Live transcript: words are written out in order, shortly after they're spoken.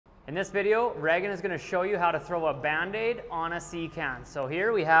In this video, Rygen is going to show you how to throw a Band-Aid on a 𝐸𝐚𝐭. So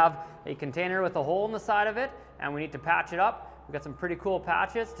here we have a container with a hole in the side of it, and we need to patch it up. We've got some pretty cool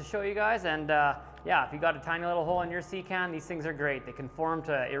patches to show you guys, and yeah, if you got a tiny little hole in your 𝐸𝐚𝐭, these things are great. They conform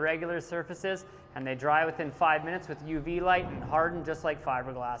to irregular surfaces, and they dry within 5 minutes with UV light and harden just like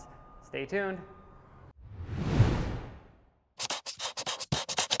fiberglass. Stay tuned.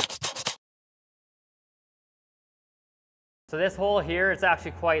 So this hole here, it's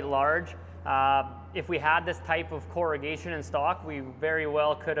actually quite large. If we had this type of corrugation in stock, we very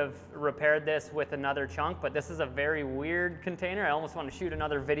well could have repaired this with another chunk, but this is a very weird container. I almost want to shoot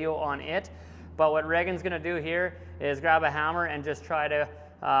another video on it. But what Rygen's going to do here is grab a hammer and just try to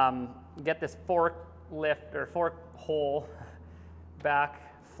get this fork hole back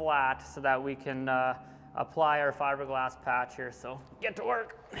flat so that we can apply our fiberglass patch here. So get to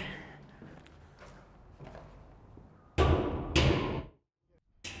work.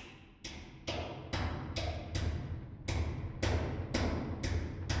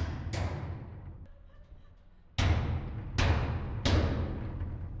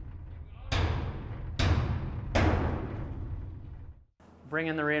 Bring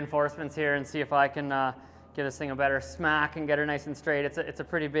in the reinforcements here and see if I can give this thing a better smack and get her nice and straight. It's a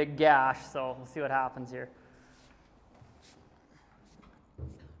pretty big gash, so we'll see what happens here.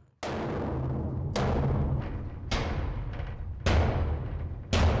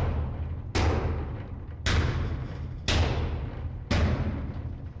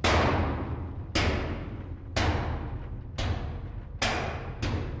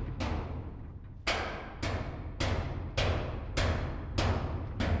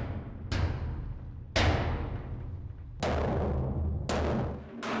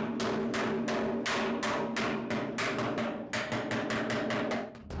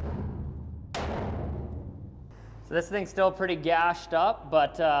 So this thing's still pretty gashed up,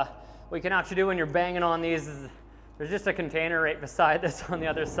 but what you can actually do when you're banging on these is there's just a container right beside this on the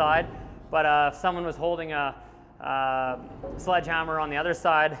other side. But if someone was holding a sledgehammer on the other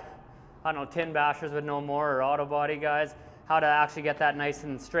side, I don't know, tin bashers would know more, or auto body guys, how to actually get that nice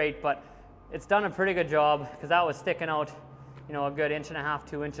and straight. But it's done a pretty good job because that was sticking out, you know, a good 1.5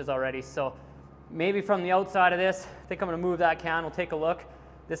 inches, 2 inches already. So maybe from the outside of this, I think I'm going to move that can. We'll take a look.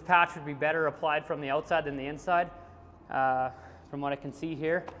 This patch would be better applied from the outside than the inside, from what I can see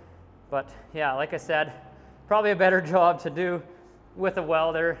here. But yeah, like I said, probably a better job to do with a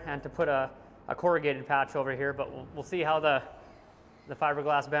welder and to put a corrugated patch over here, but we'll see how the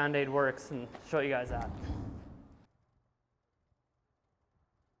fiberglass Band-Aid works and show you guys that.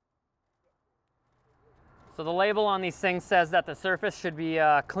 So the label on these things says that the surface should be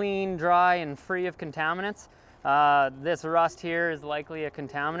clean, dry, and free of contaminants. This rust here is likely a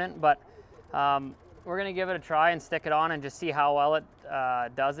contaminant, but we're going to give it a try and stick it on and just see how well it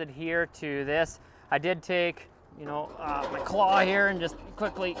does adhere to this. I did take, you know, my claw here and just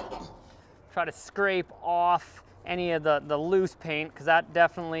quickly try to scrape off any of the loose paint, because that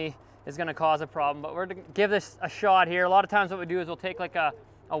definitely is going to cause a problem. But we're going to give this a shot here. A lot of times what we do is we'll take like a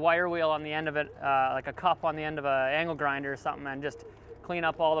wire wheel on the end of it, like a cup on the end of an angle grinder or something, and just clean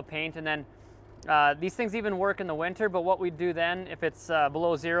up all the paint. And then these things even work in the winter, but what we do then, if it's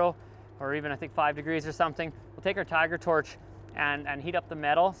below 0 or even I think 5 degrees or something, we'll take our tiger torch and heat up the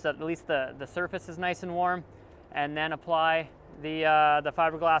metal so that at least the surface is nice and warm, and then apply the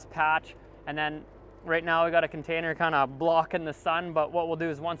fiberglass patch. And then right now we got a container kind of blocking the sun, but what we'll do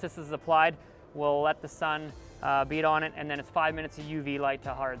is once this is applied, we'll let the sun beat on it, and then it's 5 minutes of UV light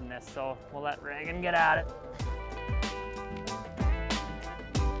to harden this. So we'll let Rygen get at it.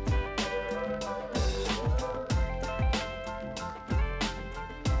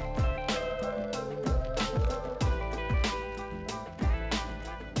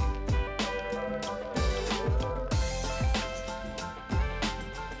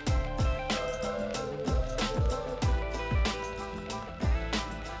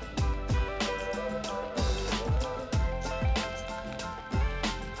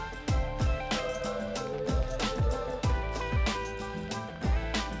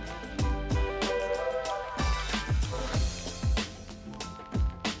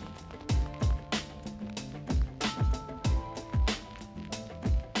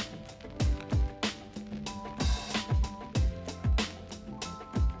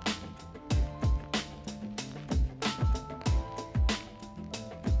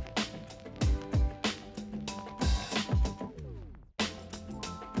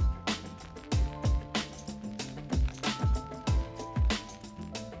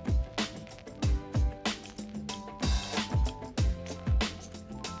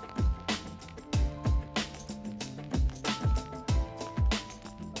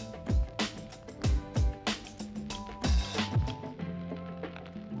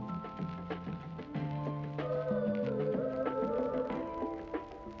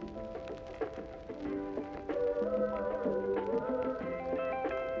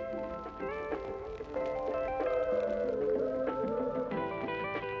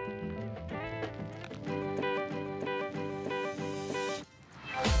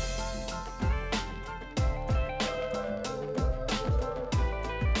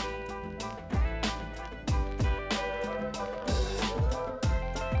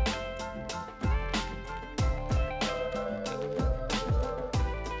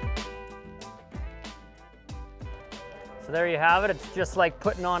 So there you have it. It's just like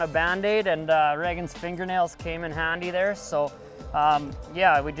putting on a Band-Aid, and Reagan's fingernails came in handy there. So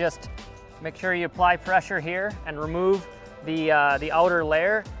yeah, we just make sure you apply pressure here and remove the outer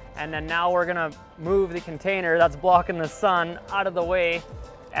layer. And then now we're gonna move the container that's blocking the sun out of the way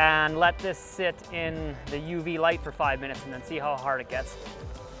and let this sit in the UV light for 5 minutes and then see how hard it gets.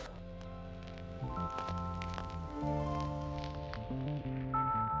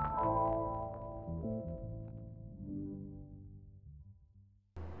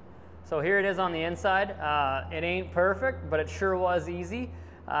 So here it is on the inside. It ain't perfect, but it sure was easy.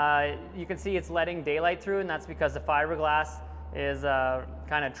 You can see it's letting daylight through, and that's because the fiberglass is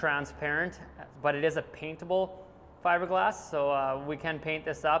kind of transparent, but it is a paintable fiberglass, so we can paint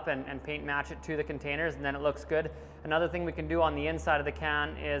this up and paint match it to the containers, and then it looks good. Another thing we can do on the inside of the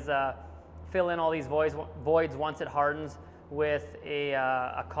can is fill in all these voids once it hardens with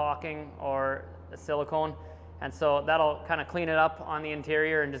a caulking or a silicone. And so that'll kind of clean it up on the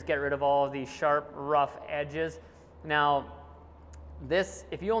interior and just get rid of all of these sharp, rough edges. Now, this,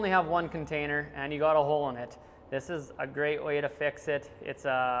 if you only have one container and you got a hole in it, this is a great way to fix it. It's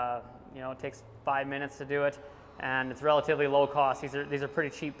you know, it takes 5 minutes to do it, and it's relatively low cost. These are pretty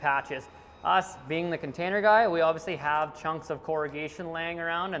cheap patches. Us being the container guy, we obviously have chunks of corrugation laying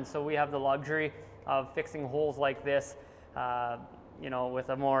around, and so we have the luxury of fixing holes like this, you know, with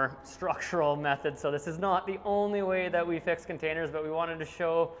a more structural method. So this is not the only way that we fix containers, but we wanted to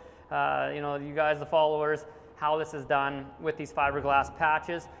show, you know, you guys, the followers, how this is done with these fiberglass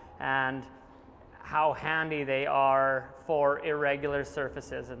patches and how handy they are for irregular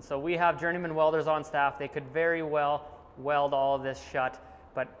surfaces. And so we have journeyman welders on staff. They could very well weld all of this shut,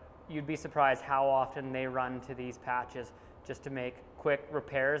 but you'd be surprised how often they run to these patches just to make quick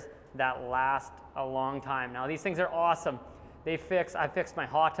repairs that last a long time. Now these things are awesome. I fixed my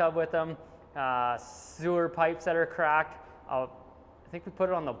hot tub with them, sewer pipes that are cracked. I think we put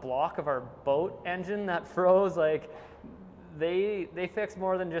it on the block of our boat engine that froze. Like, they fix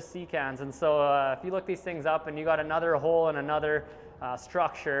more than just sea cans. And so if you look these things up and you got another hole in another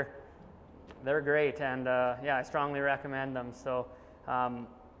structure, they're great. And yeah, I strongly recommend them. So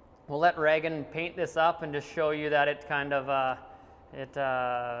we'll let Reagan paint this up and just show you that it kind of, it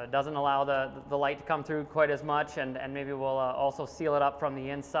doesn't allow the light to come through quite as much, and maybe we'll also seal it up from the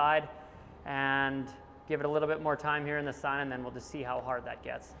inside and give it a little bit more time here in the sun, and then we'll just see how hard that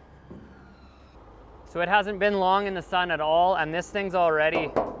gets. So it hasn't been long in the sun at all, and this thing's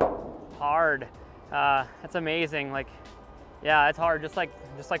already hard. It's amazing. Like, yeah, it's hard, just like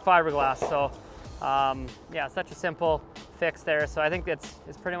fiberglass. So yeah, such a simple fix there. So I think it's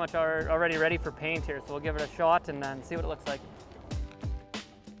pretty much already ready for paint here. So we'll give it a shot and then see what it looks like.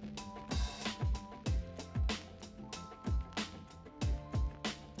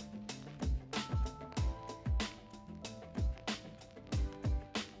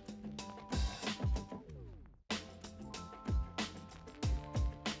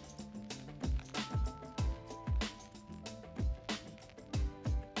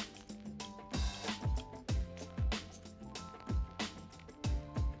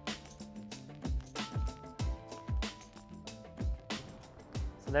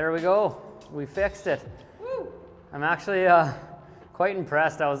 There we go. We fixed it. Woo. I'm actually quite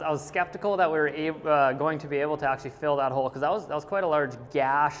impressed. I was skeptical that we were going to be able to actually fill that hole, because that was quite a large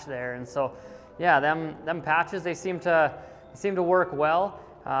gash there. And so, yeah, them patches, they seem to work well.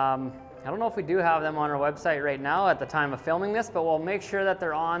 I don't know if we do have them on our website right now at the time of filming this, but we'll make sure that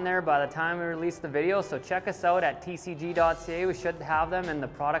they're on there by the time we release the video. So check us out at tcg.ca. We should have them in the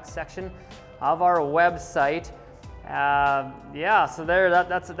products section of our website. Yeah, so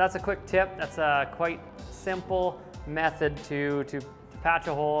that's a quick tip. That's a quite simple method to patch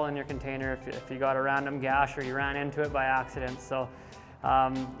a hole in your container if you got a random gash or you ran into it by accident. So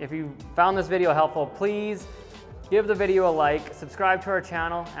if you found this video helpful, please give the video a like, subscribe to our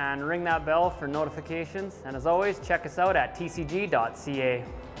channel, and ring that bell for notifications. And as always, check us out at tcg.ca.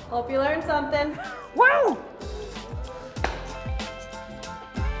 Hope you learned something. Woo!